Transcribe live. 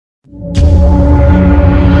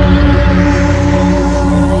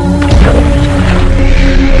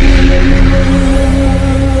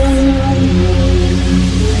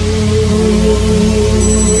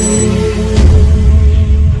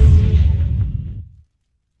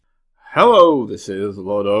Hello, this is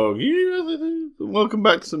LordUg. Yes, it is. Welcome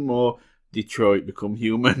back to some more Detroit Become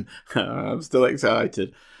Human. I'm still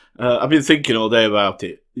excited. I've been thinking all day about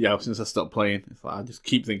it, since I stopped playing. It's like I just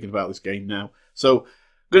keep thinking about this game now. So, I'm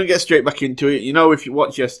going to get straight back into it. You know, if you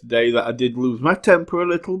watched yesterday, that I did lose my temper a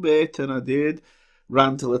little bit, and I did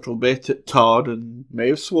rant a little bit at Todd, and may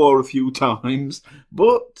have swore a few times.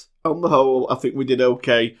 But, on the whole, I think we did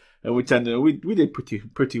okay, and we did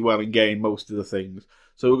pretty well in game most of the things.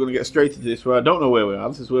 So we're going to get straight into this, where I don't know where we are.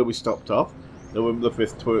 This is where we stopped off. November the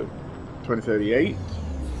 5th, 2038.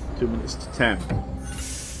 2 minutes to 10.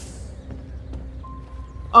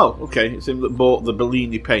 Oh, okay. It's him that bought the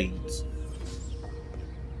Bellini paints.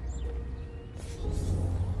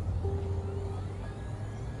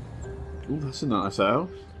 Ooh, that's a nice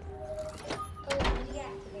house.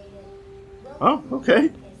 Oh,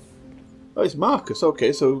 okay. Oh, it's Markus.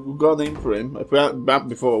 Okay, so we've got a name for him. If we had back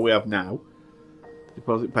before we have now.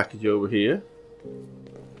 Deposit package over here.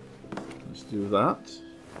 Let's do that.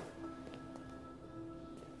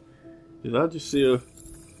 Did I just see a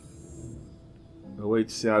way to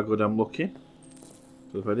see how good I'm looking?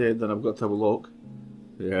 So if I did, then I've got to have a look.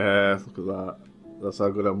 Yeah, look at that. That's how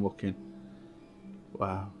good I'm looking.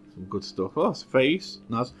 Wow, some good stuff. Oh, that's a face.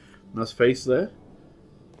 Nice face there.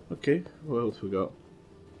 Okay, what else we got?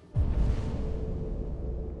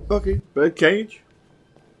 Okay, bird cage.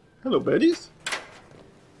 Hello, birdies.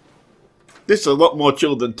 This is a lot more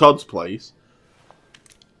chill than Todd's place.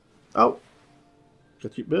 Oh,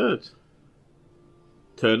 got your birds.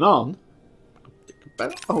 Turn on.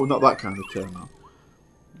 Oh, not that kind of turn on.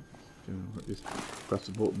 Just press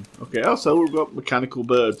the button. Okay, also we've got mechanical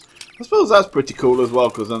birds. I suppose that's pretty cool as well,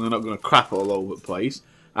 because then they're not going to crap all over the place,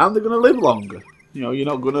 and they're going to live longer. You know, you're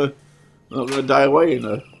not going to die away in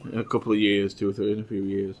a couple of years, 2 or 3, in a few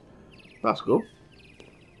years. That's cool.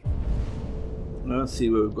 Let's see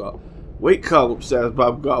what we've got. Wait call upstairs, but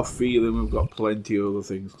I've got a feeling we've got plenty of other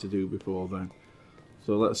things to do before then.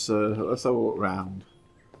 So let's have a look round.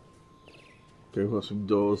 Okay, we've got some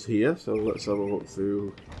doors here, so let's have a look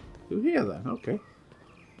through here then. Okay.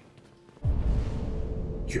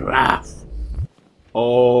 Giraffe.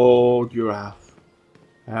 Oh, giraffe.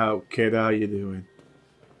 How kid are you doing?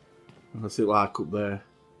 What's it like up there?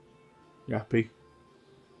 You happy?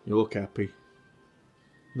 You look happy.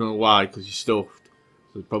 I don't know why, because you're stuffed.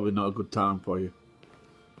 So it's probably not a good time for you.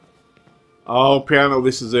 Oh, piano,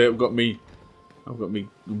 this is it.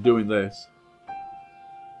 I'm doing this.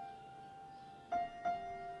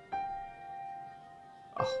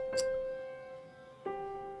 Oh.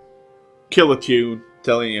 Killer tune,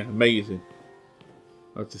 telling you, amazing.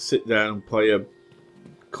 I have to sit down and play a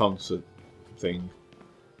concert thing.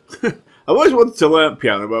 I always wanted to learn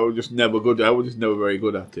piano, but I was just never good. I was just never very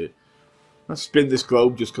good at it. Let's spin this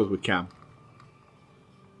globe just because we can.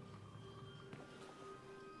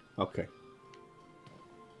 Okay.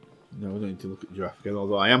 No, we don't need to look at giraffe again,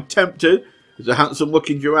 although I am tempted. It's a handsome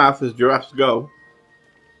looking giraffe as giraffes go.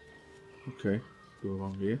 Okay, let's go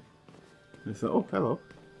along here. And so, oh, hello.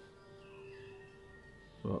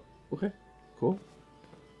 Well, okay, cool.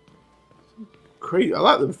 Crazy. I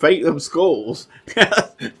like them skulls.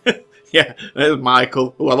 Yeah, there's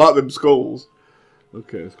Michael. Oh, I like them skulls.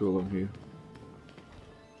 Okay, let's go along here.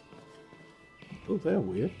 Oh, they're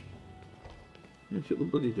weird. Yeah, shut the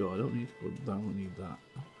bloody door. I don't need to put that. I don't need that.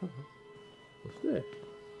 What's this?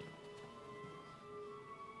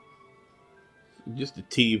 Just a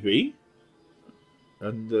TV.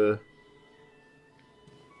 And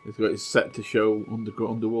it's set to show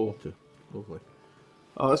underwater. Lovely.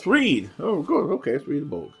 Oh, let's read. Oh, good. Okay, let's read a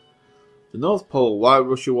book. The North Pole, Why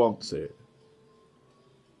Russia Wants It.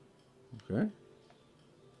 Okay.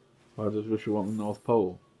 Why does Russia want the North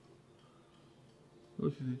Pole?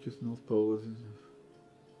 Russia's interest in the North Pole is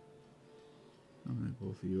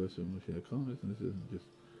both the US and Russia economies, and this isn't just.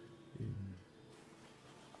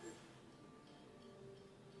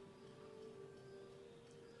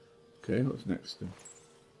 Okay, what's next then?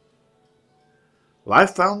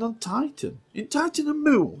 Life found on Titan. In Titan, a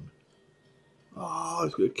moon. Oh,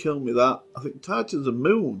 it's going to kill me, that. I think Titan's a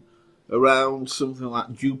moon around something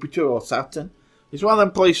like Jupiter or Saturn. It's one of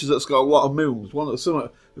them places that's got a lot of moons.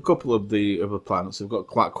 A couple of the other planets have got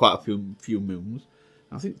quite a few moons.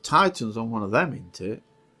 I think Titan's on one of them, isn't it?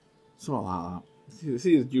 Something like that. It's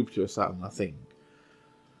either Jupiter or Saturn, I think.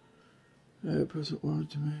 Present word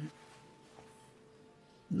to me.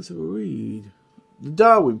 Let's have a read. The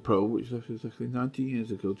Darwin probe, which left exactly 19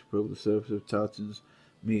 years ago to probe the surface of Titan's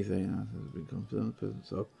methane, has been confirmed the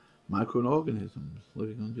presence of microorganisms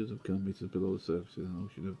living hundreds of kilometres below the surface in an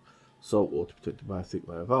ocean of salt water protected by a thick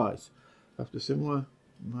layer of ice. After similar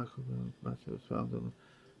microorganisms found on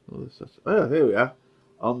Oh, here we are.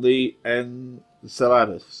 On the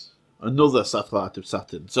Enceladus. Another satellite of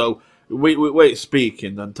Saturn. So, wait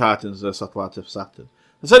speaking, then Titan's a satellite of Saturn.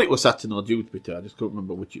 I said it was Saturn or Jupiter, I just couldn't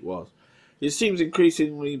remember which it was. It seems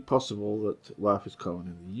increasingly possible that life is common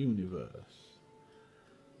in the universe.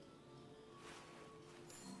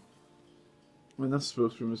 I mean, that's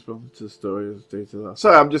supposed to be responding to the story as data that.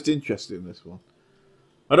 Sorry, I'm just interested in this one.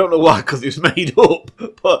 I don't know why, because it's made up,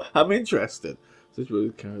 but I'm interested. So it's really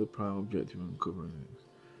kind of the prime objective of uncovering things.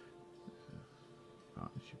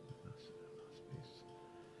 Partnership with NASA.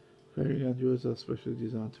 Very androids are specially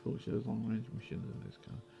designed to function as long-range missions in this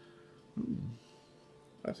kind.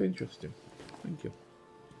 That's interesting. Thank you.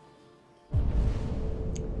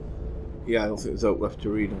 Yeah, I don't think there's out left to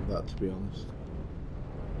read on that, to be honest.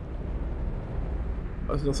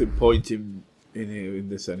 There's nothing pointing in here in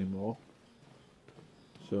this anymore.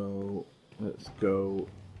 So let's go.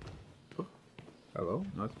 Oh, hello,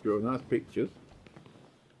 nice pictures.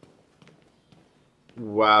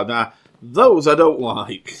 Wow, now those I don't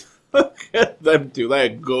like. Look at them two, they're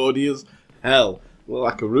gaudy as hell. Look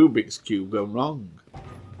like a Rubik's Cube gone wrong.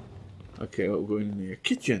 Okay, what we're going in here?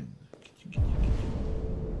 Kitchen.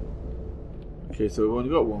 Okay, so we've only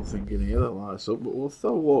got one thing in here that lights up, but we'll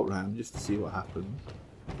still walk around just to see what happens.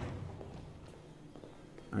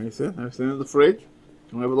 Anything? Anything in the fridge?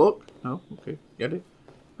 Can we have a look? No? Okay, get it.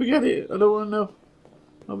 Forget it, I don't want to know.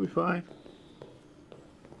 I'll be fine.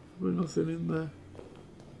 There's nothing in there.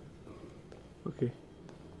 Okay,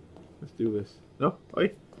 let's do this. No,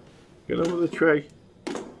 wait. Get over the tray.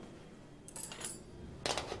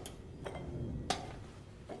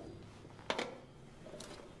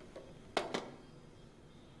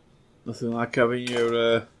 Nothing like having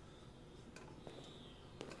your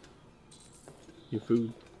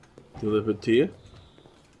food delivered to you.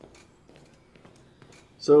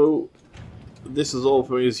 So this is all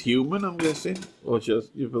for his human, I'm guessing, or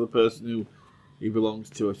just for the person who he belongs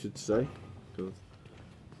to, I should say, because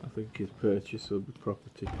I think his purchase will be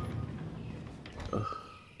property. Ugh,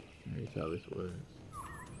 I hate how this works.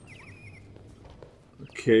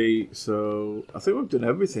 Okay, so I think we've done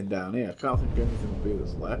everything down here. I can't think of anything will be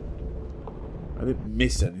that's left. I didn't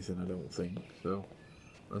miss anything, I don't think. So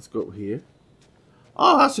let's go up here.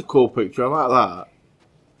 Oh, that's a cool picture. I like that.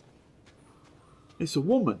 It's a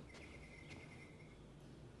woman.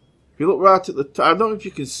 If you look right at the top, I don't know if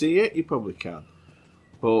you can see it. You probably can.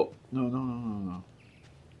 But no.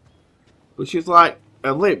 But she's like,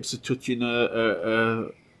 her lips are touching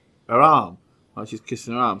her arm. Like she's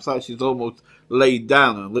kissing her arm. It's like she's almost laid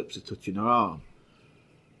down and her lips are touching her arm.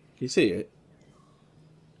 Can you see it?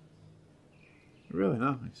 Really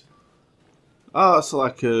nice. Oh, it's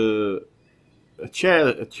like a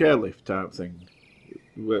chairlift type thing.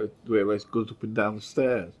 Where it goes up and down the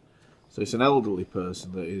stairs. So it's an elderly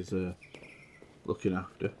person that is looking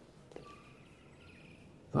after.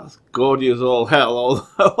 That's gaudy as all hell,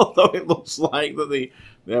 although it looks like that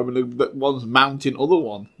they're having one's mounting other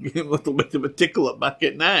one. Giving him a little bit of a tickle at back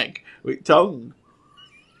at neck with tongue.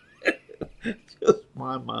 Just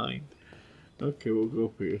my mind. Okay, we'll go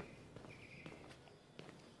up here.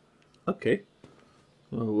 Okay.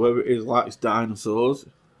 So whoever it is likes dinosaurs.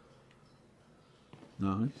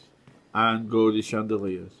 Nice. And gaudy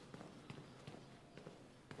chandeliers.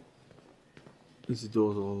 Is the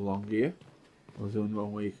doors all along here? Or is there only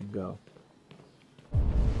one way you can go?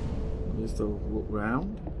 I'll just have a look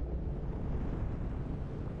round.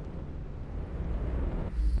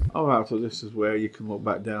 Alright, so this is where you can look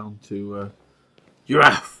back down to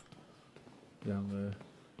giraffe! Down there.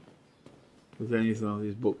 Is there anything on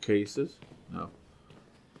these bookcases? No.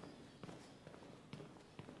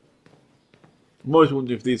 I'm always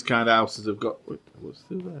wondering if these kind of houses have got... What's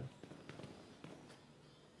through there?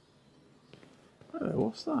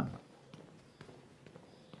 What's that?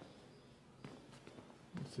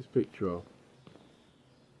 What's this picture of?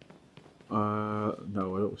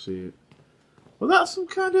 No, I don't see it. Well, that's some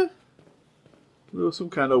kind of... There was some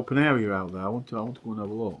kind of open area out there. I want to go and have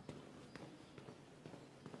a look.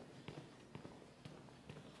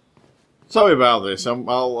 Sorry about this.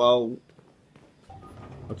 I'll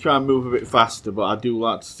try and move a bit faster, but I do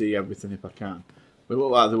like to see everything if I can. But it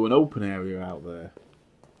looked like there was an open area out there.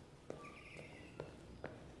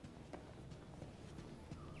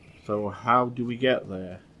 So how do we get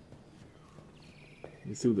there?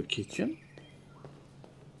 Through the kitchen?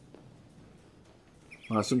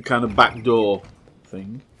 Or some kind of back door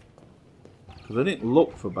thing. Because I didn't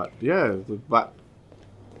look for back... Yeah, the back...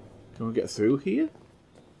 Can we get through here?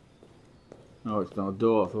 No, it's not a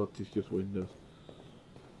door. I thought it's just windows.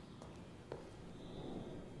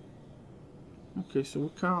 Okay, so we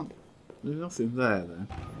can't There's nothing there then.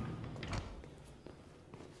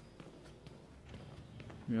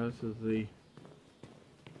 Yeah, this is the...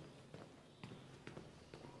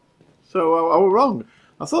 So I was wrong.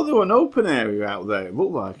 I thought there was an open area out there. It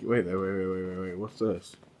looked like it. Wait there, wait. What's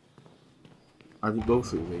this? I didn't go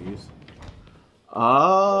through these.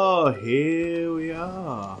 Oh, here we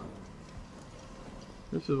are.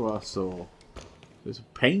 This is what I saw. There's a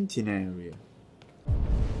painting area.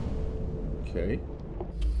 Okay.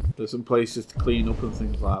 There's some places to clean up and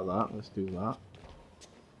things like that. Let's do that.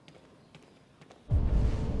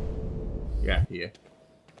 Yeah, here.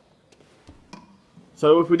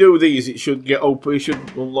 So if we do these, it should get open. It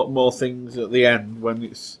should unlock more things at the end when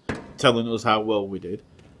it's telling us how well we did.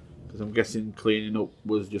 Because I'm guessing cleaning up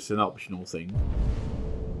was just an optional thing.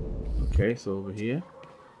 Okay, so over here.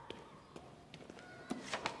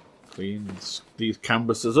 Clean these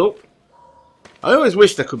canvases up. I always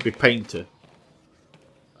wished I could be painter.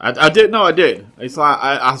 I did. No, I did. It's like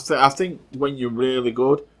I think when you're really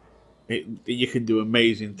good, you can do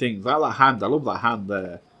amazing things. Like that hand. I love that hand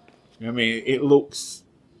there. You know what I mean, it looks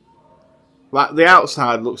like the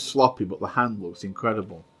outside looks sloppy, but the hand looks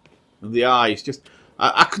incredible, and the eyes just.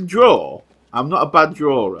 I can draw. I'm not a bad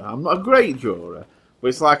drawer. I'm not a great drawer, but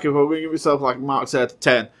it's like if I'm going to give myself like Mark said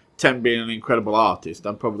 10, 10 being an incredible artist,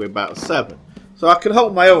 I'm probably about a 7. So I can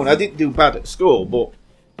hold my own. I didn't do bad at school, but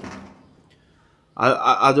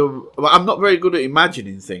I'm not very good at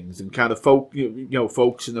imagining things and kind of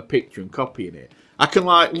focusing a picture and copying it. I can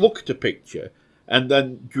like look at a picture and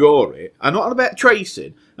then draw it. I'm not about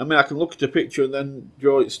tracing. I mean, I can look at a picture and then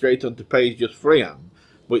draw it straight onto page just freehand.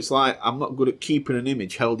 But it's like I'm not good at keeping an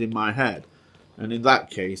image held in my head. And in that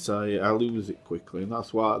case, I lose it quickly. And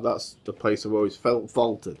that's the place I've always felt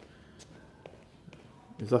faltered.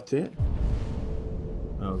 Is that it?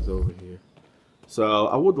 Oh, it's over here. So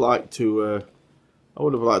I would like to... I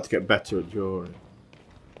would have liked to get better at drawing.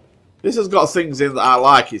 This has got things in that I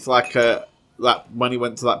like. It's like that when he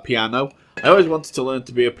went to that piano. I always wanted to learn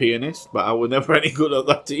to be a pianist, but I was never any good at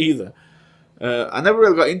that either. I never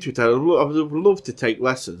really got into it. I would love to take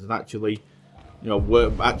lessons and actually,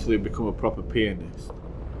 actually become a proper pianist.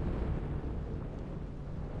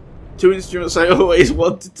 2 instruments I always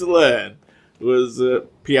wanted to learn was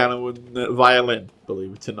piano and violin,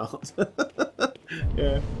 believe it or not.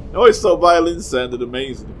 Yeah, I always thought violin sounded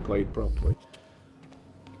amazing and played properly.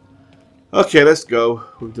 Okay, let's go.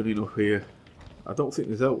 We've done enough here. I don't think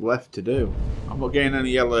there's out left to do. I'm not getting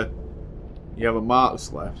any yellow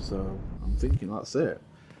marks left, so I'm thinking that's it.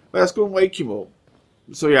 Let's go and wake him up.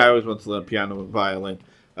 So yeah, I always wanted to learn piano and violin.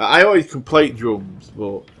 I always could play drums,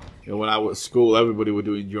 but when I was at school, everybody were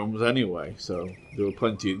doing drums anyway, so there were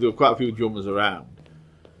quite a few drummers around.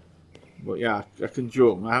 But yeah, I can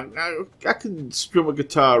drum. I can strum a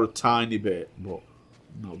guitar a tiny bit, but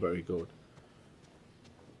not very good.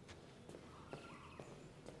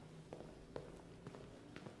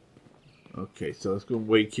 Okay, so let's go and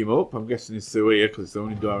wake him up. I'm guessing he's through here because it's the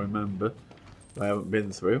only door I remember I haven't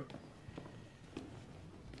been through.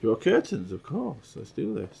 Draw curtains, of course. Let's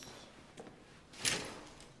do this.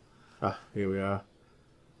 Ah, here we are.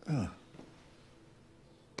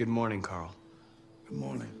 Good morning, Carl. Good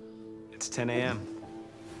morning. It's 10 a.m.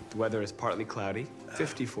 The weather is partly cloudy,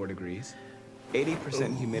 54 degrees,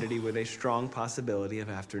 80% humidity with a strong possibility of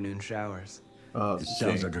afternoon showers. Oh, it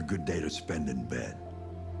sounds like a good day to spend in bed.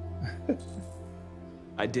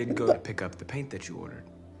 I did go to pick up the paint that you ordered.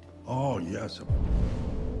 Oh, yes.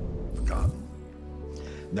 I've forgotten.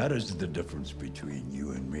 That is the difference between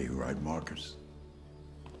you and me, right, Markus?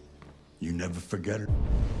 You never forget it.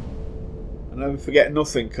 I never forget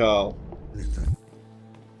nothing, Carl. Anything.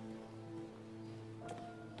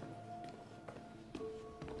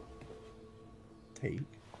 Take.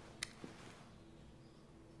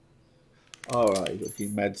 Alright, you got your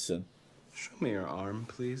medicine. Show me your arm,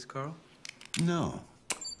 please, Carl. No.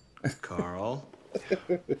 Carl.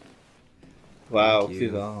 Wow,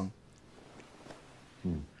 his arm.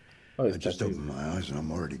 Oh, I just opened my eyes and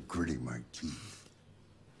I'm already gritting my teeth.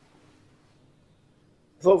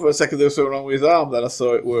 I thought for a second there was something wrong with his arm, then I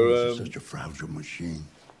saw it were... Such a fragile machine.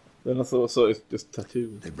 Then I thought it was just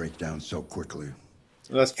tattoos. They break down so quickly.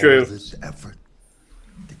 That's true. All this effort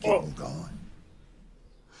to keep them going.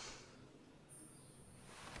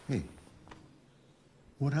 Hey,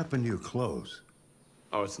 what happened to your clothes?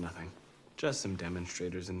 Oh, it's nothing. Just some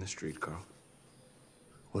demonstrators in the street, Carl.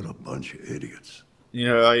 What a bunch of idiots.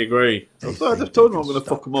 Yeah, I agree. I I just told him I'm going to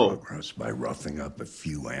fuck them up. Progress by roughing up a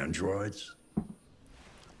few androids.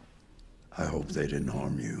 I hope they didn't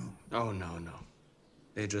harm you. Oh, no.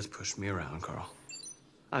 They just pushed me around, Carl.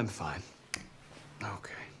 I'm fine.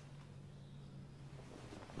 Okay.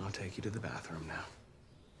 I'll take you to the bathroom now.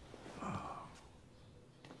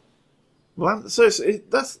 Lance, so is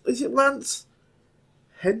it Lance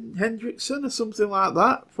Hendrickson or something like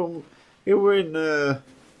that? From you were in what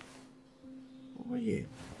were you?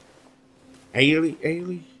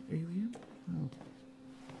 Alien? Oh.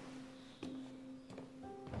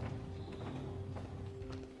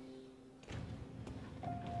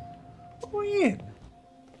 What were you in?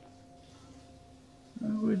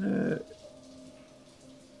 You were in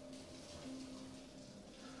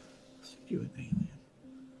you an alien?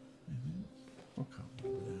 I can't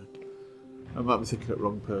remember that. I might be thinking of the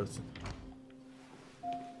wrong person.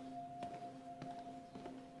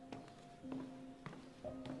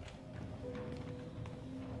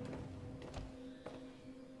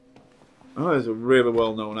 Oh, he's a really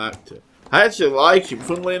well-known actor. I actually like him,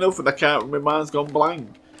 funnily enough, and I can't remember. My mind's gone blank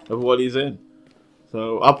of what he's in.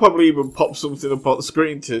 So I'll probably even pop something up on the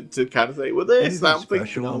screen to kind of say, well, this Anything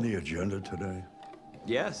special on the agenda today?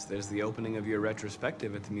 Yes, there's the opening of your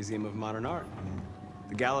retrospective at the Museum of Modern Art.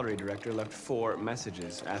 The gallery director left 4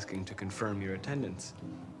 messages asking to confirm your attendance.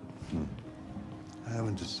 I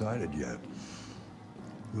haven't decided yet.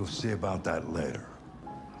 We'll see about that later.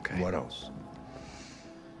 Okay. What else?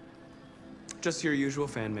 Just your usual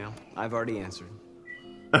fan mail. I've already answered.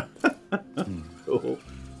 Cool.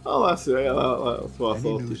 Oh, that's it. That's what I Any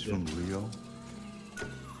thought. news from Leo?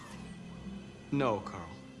 No, Carl.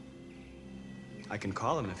 I can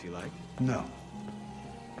call him if you like. No.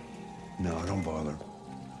 No, don't bother.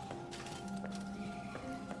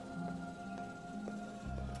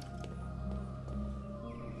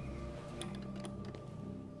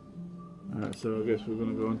 Alright, so I guess we're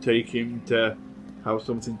going to go and take him to have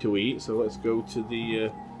something to eat. So let's go to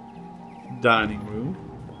the dining room.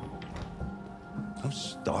 I'm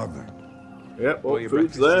starving. Yep, Well, your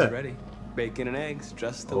food's breakfast there. is ready. Bacon and eggs,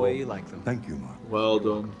 just the way you like them. Thank you, Mark. Well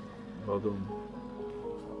done. Well done.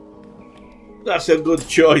 That's a good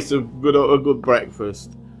choice of a good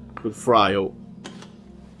breakfast. Good fry up.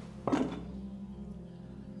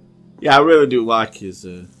 Yeah, I really do like his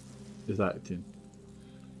acting.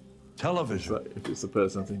 Television. If it's the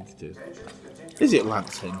person I think it is. Is it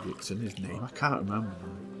Lance Hendrickson, his name? I can't remember.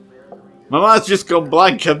 My mind's just gone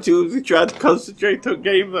blank. I'm too busy trying to concentrate on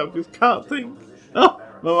games. I just can't think. Oh,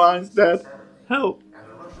 my mind's dead. Help.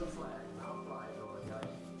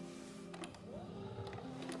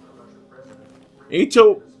 Eat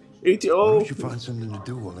up. Eat it Why all. don't you find something to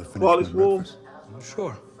do while I finish While my it's warm. breakfast?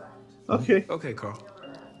 Sure. Okay. Okay, Carl.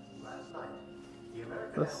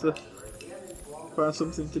 Let's find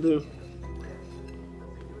something to do.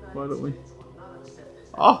 Why don't we?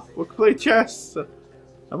 Oh, we can play chess.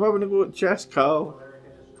 I'm having a go at chess, Carl.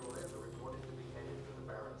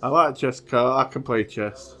 I like chess, Carl. I can play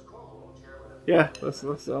chess. Yeah, let's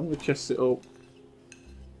I'm gonna chess it up.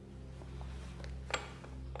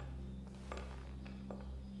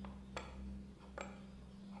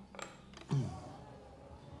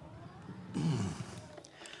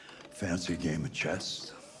 Fancy game of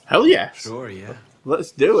chess? Hell yes. Sure, yeah.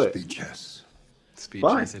 Let's do it. Speed chess. Speech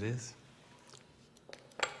Fine. as it is.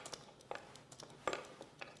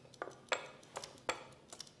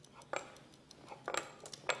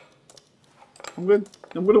 I'm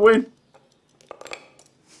gonna win.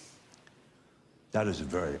 That is a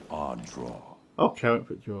very odd draw. Okay, I went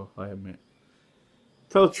for draw, I admit.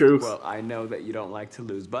 Tell the truth. Well, I know that you don't like to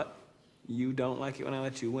lose, but you don't like it when I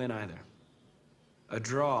let you win either. A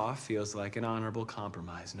draw feels like an honorable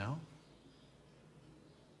compromise, no?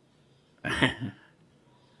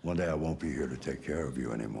 One day I won't be here to take care of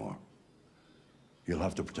you anymore. You'll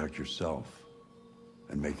have to protect yourself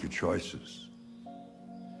and make your choices.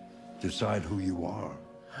 Decide who you are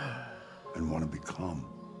and want to become.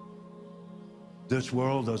 This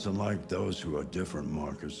world doesn't like those who are different,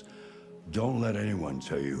 Markus. Don't let anyone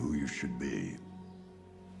tell you who you should be.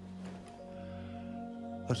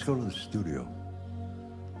 Let's go to the studio.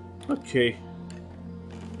 Okay.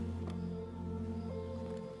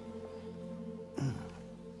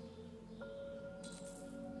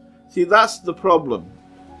 See, that's the problem.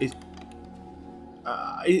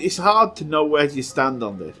 It's hard to know where you stand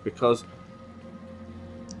on this, because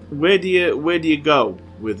where do you go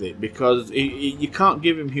with it? Because you can't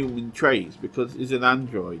give him human traits because he's an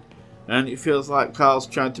android, and it feels like Carl's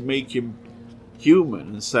trying to make him human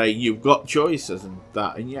and say you've got choices and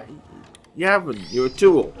that, and yet you haven't. You're a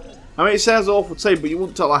tool. I mean, it sounds awful to say, but you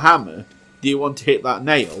wouldn't tell a hammer, do you want to hit that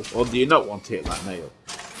nail, or do you not want to hit that nail?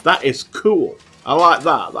 That is cool. I like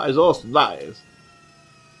that. That is awesome. That is.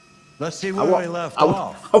 Let's see where we left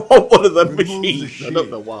off. I want one of them Remove the machines. I don't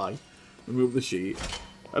sheet. know why. Remove the sheet.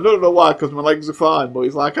 I don't know why, because my legs are fine, but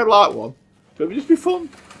he's like, I'd like one. It'd just be fun.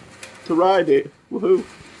 to ride it. Woohoo!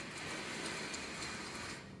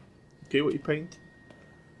 Okay, what you paint?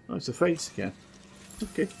 Oh, it's a face again.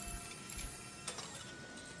 Okay.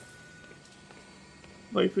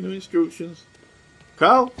 Wait for new instructions.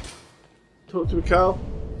 Carl? Talk to me, Carl.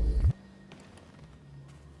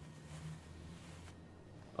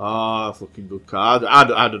 Ah, that's looking good, Carl. I'd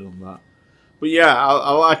have done that. But yeah,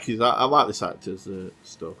 I like his. I like this actor's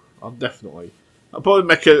stuff. I'll probably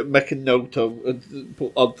make a note of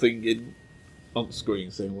put odd thing in on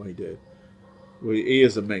screen, same way he did. Well, he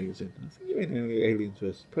is amazing. I think you're in Aliens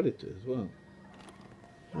vs Predator as well.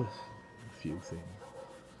 A few things.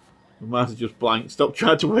 My mind's just blank. Stop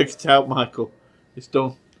trying to work it out, Michael. It's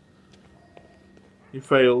done. You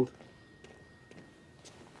failed.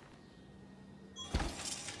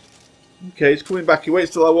 Okay, he's coming back. He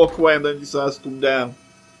waits till I walk away and then decides to come down.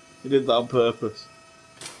 He did that on purpose.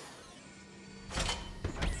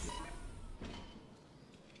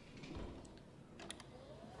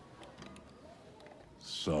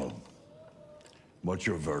 So, what's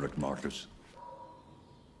your verdict, Markus?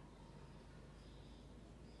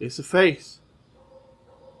 It's a face.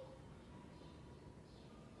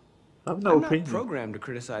 I have no opinion. I'm not programmed to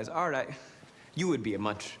criticize art. You would be a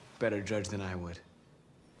much better judge than I would.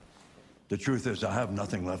 The truth is, I have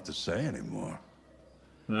nothing left to say anymore.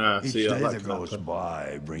 Each See, day like that goes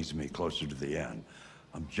by brings me closer to the end.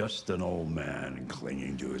 I'm just an old man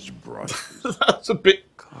clinging to his brushes. That's a bit...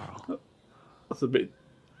 Carl. That's a bit...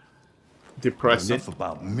 depressing. Enough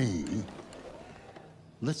about me.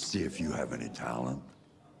 Let's see if you have any talent.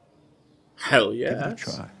 Hell yeah. Give it a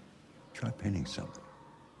try. Try painting something.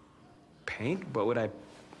 Paint? What would I...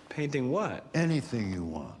 Painting what? Anything you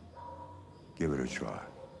want. Give it a try.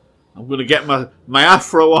 I'm going to get my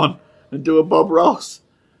afro on and do a Bob Ross.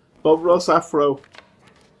 Bob Ross afro.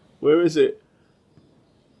 Where is it?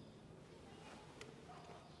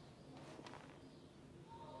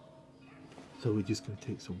 So we're just going to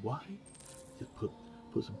take some white. Just put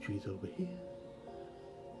some trees over here.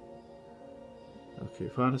 Okay,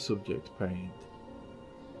 find a subject, paint.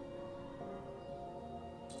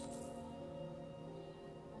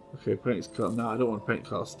 Okay, paint's cut. No, I don't want to paint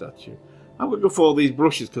Carl's statue. I'm going to go for all these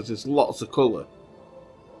brushes because there's lots of colour.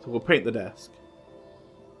 So we'll paint the desk.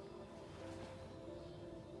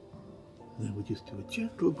 And then we'll just do a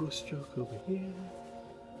gentle brush stroke over here.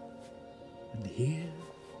 And here.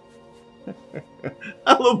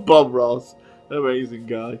 I love Bob Ross. Amazing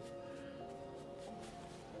guy.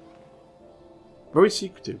 Very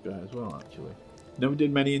secretive guy as well, actually. Never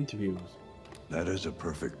did many interviews. That is a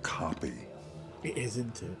perfect copy. It is,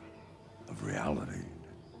 isn't it? Of reality.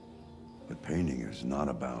 But painting is not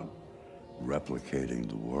about replicating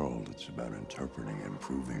the world. It's about interpreting,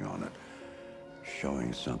 improving on it,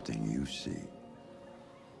 showing something you see.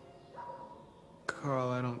 Carl,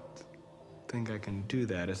 I don't think I can do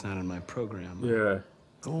that. It's not in my program. Yeah.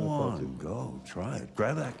 Go on, go. Try it.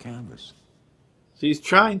 Grab that canvas. So he's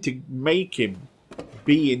trying to make him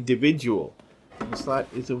be individual. It's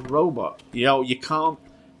like he's a robot. You know, they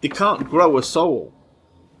can't grow a soul.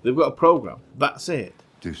 They've got a program. That's it.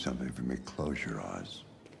 Do something for me. Close your eyes.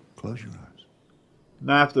 Close your eyes.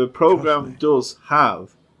 Now, if the program does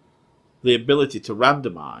have the ability to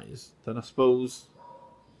randomize, then I suppose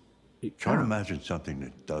it Try to can. imagine something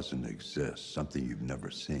that doesn't exist, something you've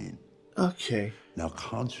never seen. Okay. Now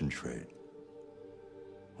concentrate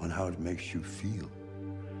on how it makes you feel.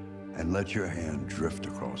 And let your hand drift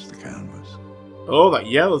across the canvas. Oh, that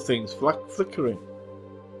yellow thing's flickering.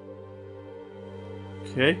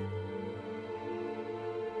 Okay.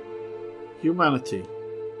 Humanity.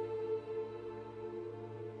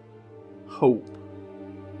 Hope.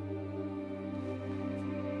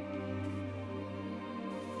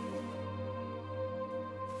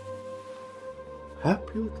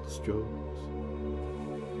 Happy little strokes.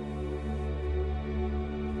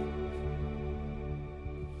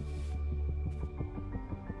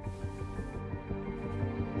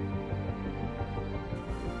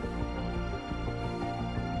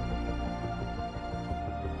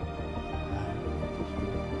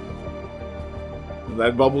 And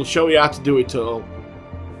then Bob will show you how to do it all.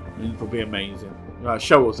 And it'll be amazing. Right,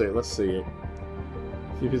 show us it. Let's see it.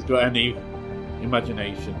 See if he's got any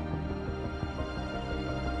imagination.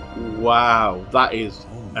 Wow, that is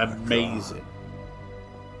amazing.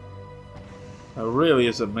 That really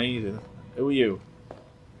is amazing. Who are you?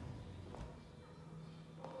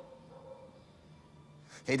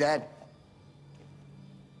 Hey, Dad.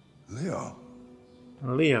 Leo,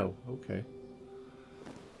 Leo. Okay.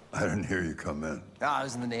 I didn't hear you come in. Oh, I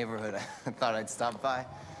was in the neighborhood. I thought I'd stop by.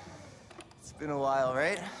 It's been a while,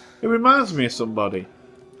 right? It reminds me of somebody.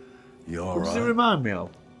 You all What does it right? remind me of?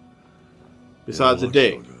 Besides a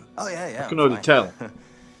dick. So Oh, yeah. I can already tell. Hey,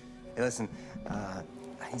 listen, I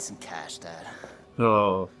need some cash, Dad.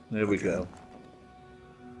 Oh, there we go.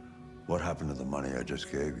 what happened to the money I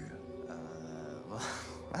just gave you?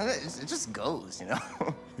 Well, it just goes, you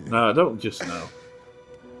know? No, I don't just know.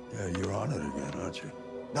 Yeah, you're on it again, aren't you?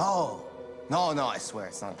 No, I swear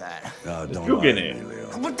it's not that. No, don't drug lie in to it. me, Leo.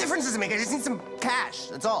 What difference does it make? I just need some cash,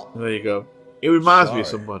 that's all. There you go. It reminds me of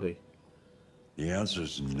Sorry. somebody. The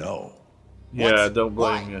answer's no. Yeah, What? don't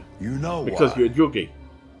blame Why? you. You know Because why. you're a druggie.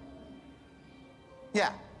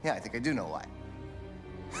 Yeah, I think I do know why.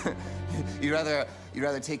 you'd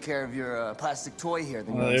rather take care of your plastic toy here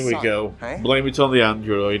than your own There we son, go. right? Blame it on the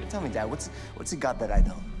android. Tell me, Dad, what's it got that I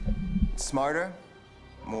don't? Smarter,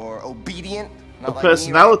 more obedient, A not like me, right?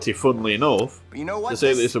 personality, funnily enough. But you know what? To say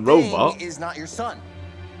that This it's a thing robot. is not your son.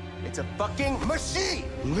 It's a fucking machine.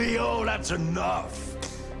 Leo, that's enough.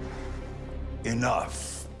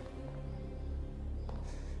 Enough.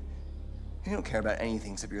 You don't care about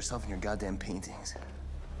anything except yourself and your goddamn paintings.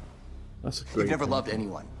 That's a great You've never thing. loved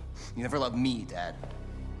anyone. You never loved me, Dad.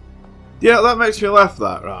 Yeah, that makes me laugh,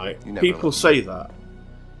 that, right? You never People loved say that.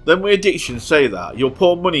 Then with addictions say that. You'll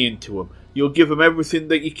pour money into them. You'll give them everything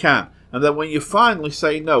that you can. And then when you finally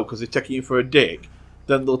say no because they're taking you for a dick,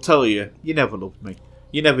 then they'll tell you, you never loved me.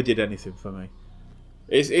 You never did anything for me.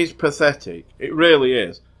 It's pathetic. It really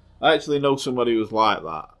is. I actually know somebody who's like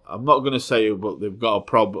that. I'm not going to say who, but they've got a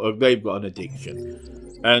problem. They've got an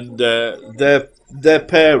addiction. And their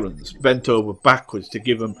parents bent over backwards to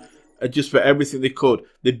give them just for everything they could.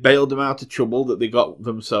 They bailed them out of trouble that they got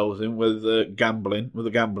themselves in with gambling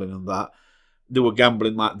and that. They were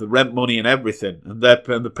gambling like the rent money and everything, and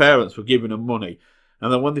the parents were giving them money.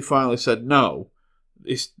 And then when they finally said no,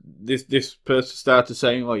 this person started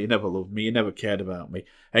saying, "Oh, you never loved me, you never cared about me,"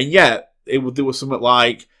 and yet there was something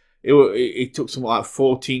like it took something like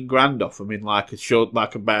 14 grand off them in like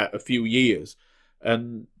about a few years,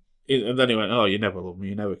 and then he went, "Oh, you never loved me,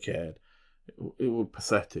 you never cared." It was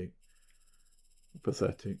pathetic.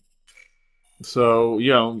 So,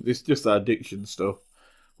 you know, it's just that addiction stuff.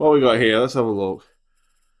 What we got here? Let's have a look.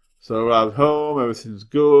 So, arrived home, everything's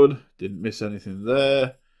good. Didn't miss anything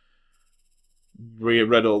there.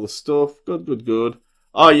 Read all the stuff. Good.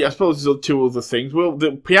 Oh, yeah, I suppose there's two other things. Well,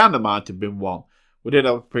 the piano might have been one. We did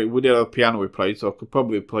have a piano we played, so I could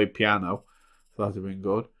probably play piano. So that would have been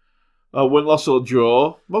good. Win, loss, or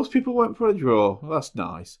draw. Most people went for a draw. Well, that's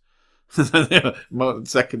nice.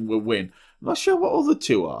 Second will win. I'm not sure what other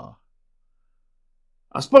two are.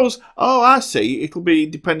 I suppose, I see. It'll be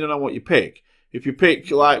depending on what you pick. If you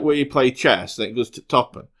pick, like, where you play chess, then it goes to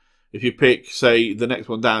toppen. If you pick, say, the next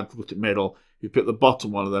one down, it'll go to middle. If you pick the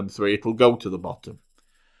bottom one of them three, it'll go to the bottom.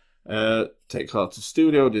 Take cards to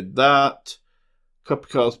studio, did that. Copy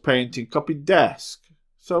cards, painting, copy desk.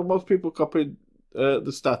 So most people copied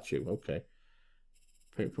the statue, okay.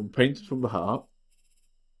 Painted from the heart.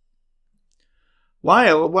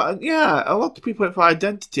 Why? Well, yeah, a lot of people went for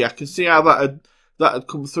identity. I can see how that had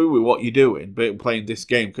come through with what you're doing, but playing this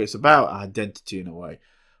game, because it's about identity in a way.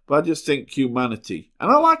 But I just think humanity.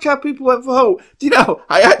 And I like how people went for hope. Do you know,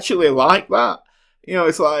 I actually like that. You know,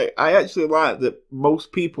 it's like, I actually like that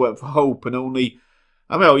most people went for hope and only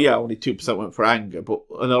 2% went for anger,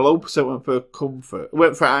 and a low percent went for comfort.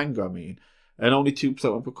 Went for anger, and only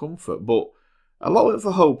 2% went for comfort. But a lot went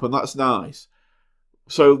for hope, and that's nice.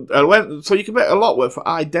 So you can bet a lot went for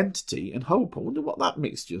identity and hope. I wonder what that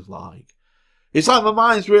mixture's like. It's like my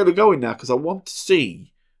mind's really going now because I want to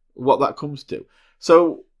see what that comes to.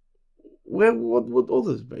 So, what would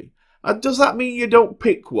others be? Does that mean you don't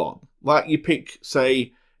pick one? Like you pick,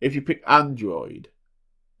 say, if you pick Android,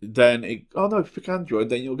 then if you pick Android,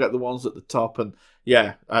 then you'll get the ones at the top, and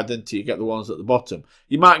identity, you get the ones at the bottom.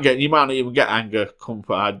 You might not even get anger,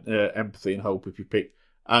 comfort, empathy, and hope if you pick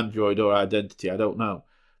Android or identity. I don't know.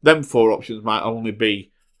 Them four options might only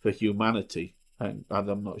be for humanity, and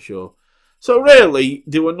I'm not sure. So really,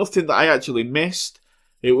 there were nothing that I actually missed.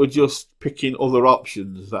 It was just picking other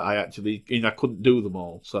options that I couldn't do them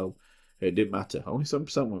all, so it didn't matter. Only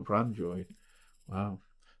 7% went for Android. Wow.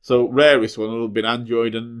 So rarest one would have been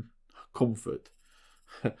Android and comfort.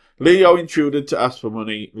 Leo intruded to ask for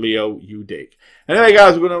money. Leo, you dick. Anyway,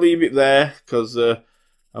 guys, we're going to leave it there because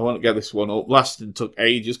I want to get this one up. Last one took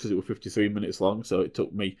ages because it was 53 minutes long, so it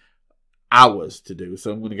took me hours to do.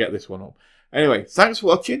 So I'm going to get this one up. Anyway, thanks for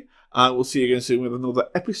watching. And we'll see you again soon with another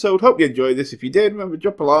episode. Hope you enjoyed this. If you did, remember,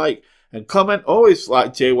 drop a like and comment. Always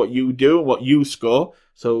like to hear what you do and what you score.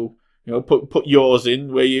 So, you know, put yours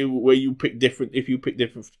in where you pick different, if you pick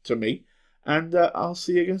different to me. And I'll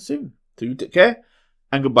see you again soon. So you take care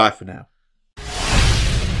and goodbye for now.